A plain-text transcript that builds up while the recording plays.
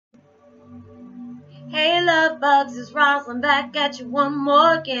Hey love bugs, it's Roslynn back at you one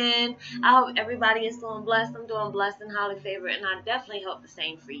more again. I hope everybody is doing blessed. I'm doing blessed and highly favored, and I definitely hope the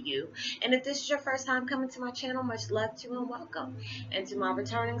same for you. And if this is your first time coming to my channel, much love to you and welcome. And to my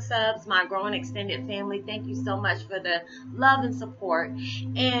returning subs, my growing extended family, thank you so much for the love and support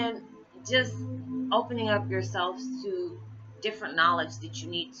and just opening up yourselves to different knowledge that you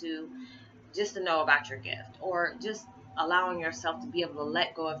need to just to know about your gift, or just allowing yourself to be able to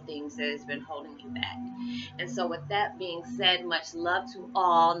let go of things that has been holding you back. And so with that being said, much love to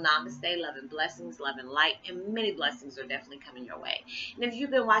all. Namaste, love and blessings, love and light, and many blessings are definitely coming your way. And if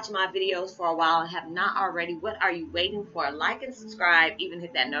you've been watching my videos for a while and have not already, what are you waiting for? Like and subscribe, even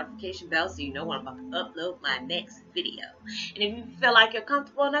hit that notification bell so you know when I'm about to upload my next video. And if you feel like you're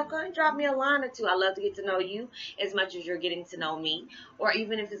comfortable enough, go ahead and drop me a line or two. I love to get to know you as much as you're getting to know me, or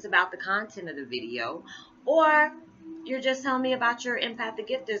even if it's about the content of the video, or you're just telling me about your empathic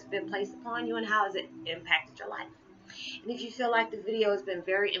gift that's been placed upon you and how has it impacted your life. And if you feel like the video has been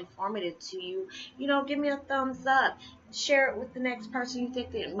very informative to you, give me a thumbs up. Share it with the next person you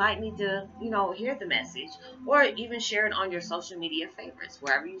think that might need to, hear the message, or even share it on your social media favorites,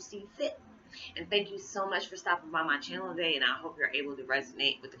 wherever you see fit. And thank you so much for stopping by my channel today, and I hope you're able to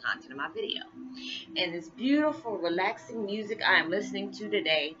resonate with the content of my video. And this beautiful, relaxing music I am listening to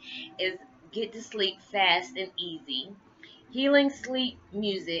today is Get to Sleep Fast and Easy. Healing sleep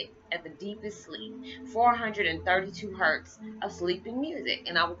music at the deepest sleep. 432 hertz of sleeping music.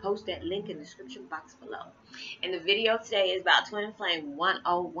 And I will post that link in the description box below. And the video today is about Twin Flame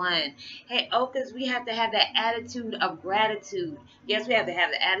 101. Hey, Okas, we have to have that attitude of gratitude. Yes, we have to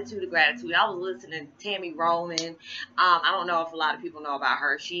have the attitude of gratitude. I was listening to Tammy Roland. I don't know if a lot of people know about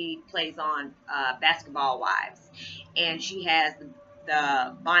her. She plays on Basketball Wives. And she has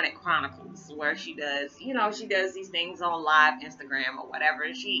the Bonnet Chronicles, where she does, she does these things on live Instagram or whatever,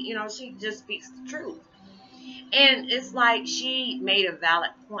 and she just speaks the truth. And it's like she made a valid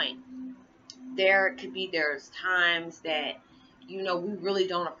point. There's times that we really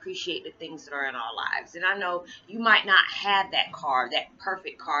don't appreciate the things that are in our lives. And I know you might not have that car, that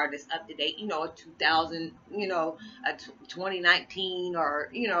perfect car that's up to date, a 2000, a 2019,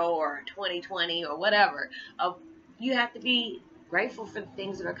 or or 2020 or whatever. You have to be grateful for the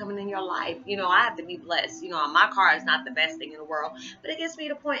things that are coming in your life. I have to be blessed. My car is not the best thing in the world, but it gets me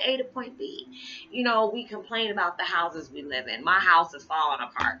to point A to point B. We complain about the houses we live in. My house is falling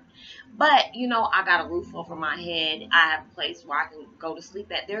apart, but I got a roof over my head. I have a place where I can go to sleep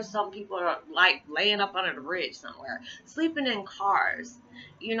at. There's some people that are like laying up under the bridge somewhere, sleeping in cars,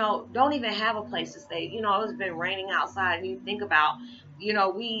 don't even have a place to stay. It's been raining outside, and you think about,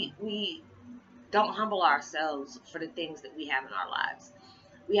 we don't humble ourselves for the things that we have in our lives.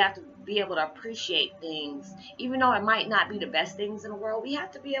 We have to be able to appreciate things, even though it might not be the best things in the world. We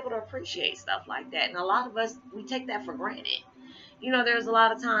have to be able to appreciate stuff like that. And a lot of us, we take that for granted. There's a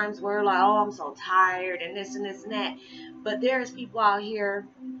lot of times where like, oh, I'm so tired and this and this and that. But there's people out here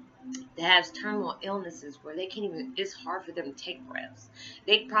that have terminal illnesses where they can't even, it's hard for them to take breaths.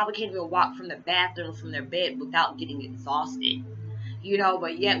 They probably can't even walk from the bathroom, from their bed without getting exhausted.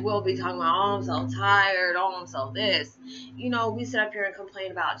 But yet we'll be talking about, oh, I'm so tired, oh, I'm so this. We sit up here and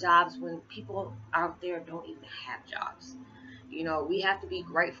complain about jobs when people out there don't even have jobs. We have to be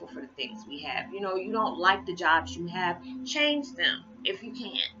grateful for the things we have. You don't like the jobs you have, change them if you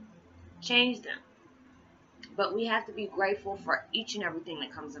can. Change them. But we have to be grateful for each and everything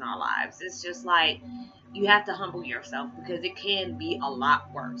that comes in our lives. It's just like, you have to humble yourself, because it can be a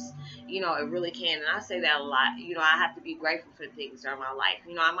lot worse. It really can. And I say that a lot. I have to be grateful for things that are in my life.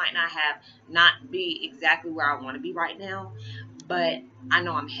 I might not be exactly where I want to be right now, but I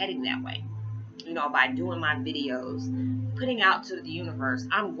know I'm heading that way. By doing my videos, putting out to the universe,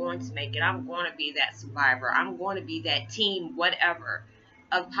 I'm going to make it. I'm going to be that survivor. I'm going to be that team, whatever,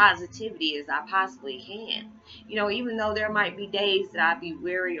 of positivity as I possibly can. Even though there might be days that I'd be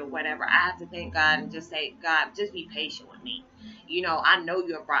weary or whatever, I have to thank God and just say, God, just be patient with me. I know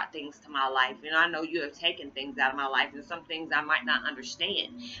you have brought things to my life. I know you have taken things out of my life, and some things I might not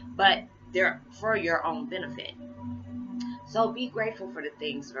understand, but they're for your own benefit. So be grateful for the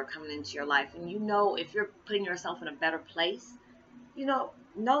things that are coming into your life. And if you're putting yourself in a better place, know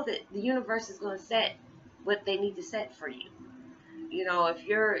that the universe is going to set what they need to set for you. If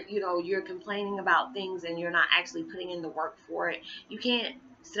you're complaining about things and you're not actually putting in the work for it, you can't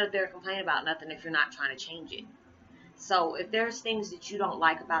sit up there and complain about nothing if you're not trying to change it. So if there's things that you don't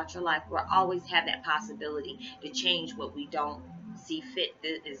like about your life, we'll always have that possibility to change what we don't see fit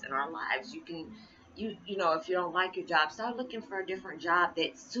that is in our lives. You can, if you don't like your job, start looking for a different job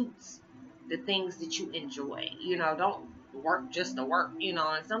that suits the things that you enjoy. Don't work just to work, you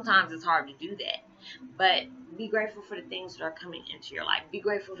know, and sometimes it's hard to do that. But be grateful for the things that are coming into your life. Be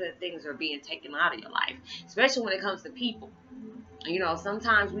grateful for the things that are being taken out of your life, especially when it comes to people. You know,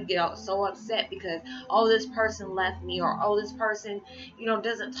 sometimes we get so upset because, oh, this person left me, or oh, this person, you know,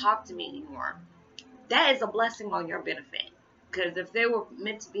 doesn't talk to me anymore. That is a blessing on your benefit. Because if they were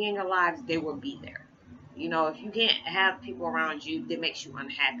meant to be in your lives, they will be there. You know, if you can't have people around you that makes you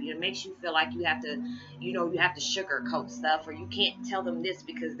unhappy, it makes you feel like you have to, you know, you have to sugarcoat stuff, or you can't tell them this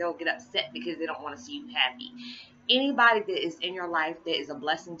because they'll get upset because they don't want to see you happy. Anybody that is in your life that is a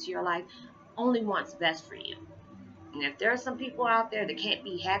blessing to your life only wants best for you. And if there are some people out there that can't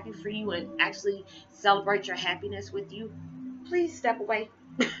be happy for you and actually celebrate your happiness with you, please step away.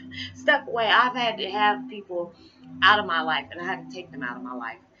 Step away. I've had to have people out of my life, and I had to take them out of my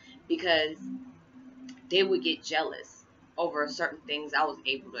life because they would get jealous over certain things I was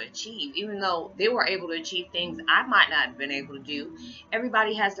able to achieve, even though they were able to achieve things I might not have been able to do.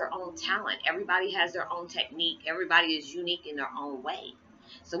 Everybody has their own talent. Everybody has their own technique. Everybody is unique in their own way.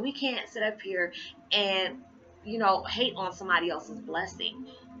 So we can't sit up here and, you know, hate on somebody else's blessing,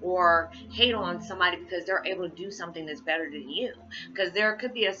 or hate on somebody because they're able to do something that's better than you. Because there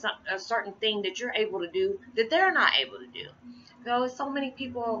could be a certain thing that you're able to do that they're not able to do. There's so many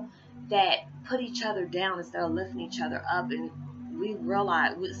people that put each other down instead of lifting each other up, and we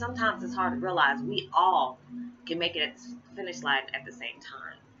realize sometimes it's hard to realize we all can make it at the finish line at the same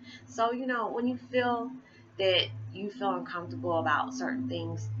time. So, you know, when you feel that you feel uncomfortable about certain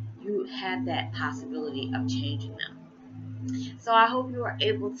things, you have that possibility of changing them. So I hope you were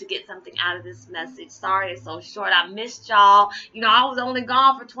able to get something out of this message. Sorry it's so short. I missed y'all. You know, I was only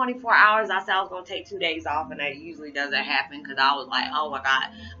gone for 24 hours. I said I was going to take 2 days off, and that usually doesn't happen because I was like, oh my God,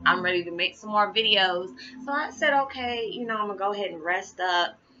 I'm ready to make some more videos. So I said, okay, you know, I'm going to go ahead and rest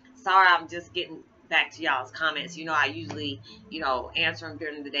up. Sorry, I'm just getting back to y'all's comments. You know, I usually, you know, answer them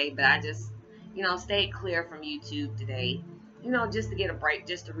during the day, but I just, you know, stayed clear from YouTube today, you know, just to get a break,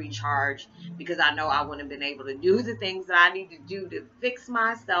 just to recharge, because I know I wouldn't have been able to do the things that I need to do to fix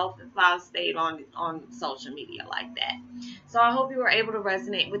myself if I stayed on social media like that. So I hope you were able to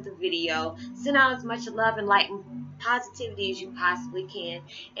resonate with the video. Send out as much love and light and positivity as you possibly can,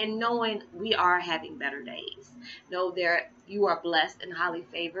 and knowing we are having better days. Know there you are blessed and highly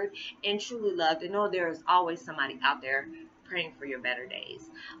favored and truly loved, and know there is always somebody out there praying for your better days.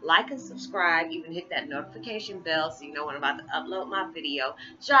 Like and subscribe, even hit that notification bell so you know when I'm about to upload my video.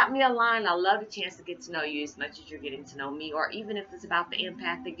 Drop me a line. I love the chance to get to know you as much as you're getting to know me, or even if it's about the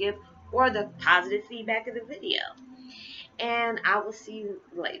impact they give or the positive feedback of the video. And I will see you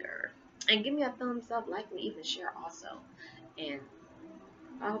later. And give me a thumbs up, like, and even share also. And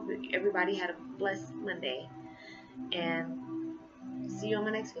I hope everybody had a blessed Monday. And see you on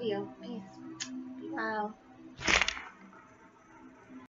my next video. Peace. Be well.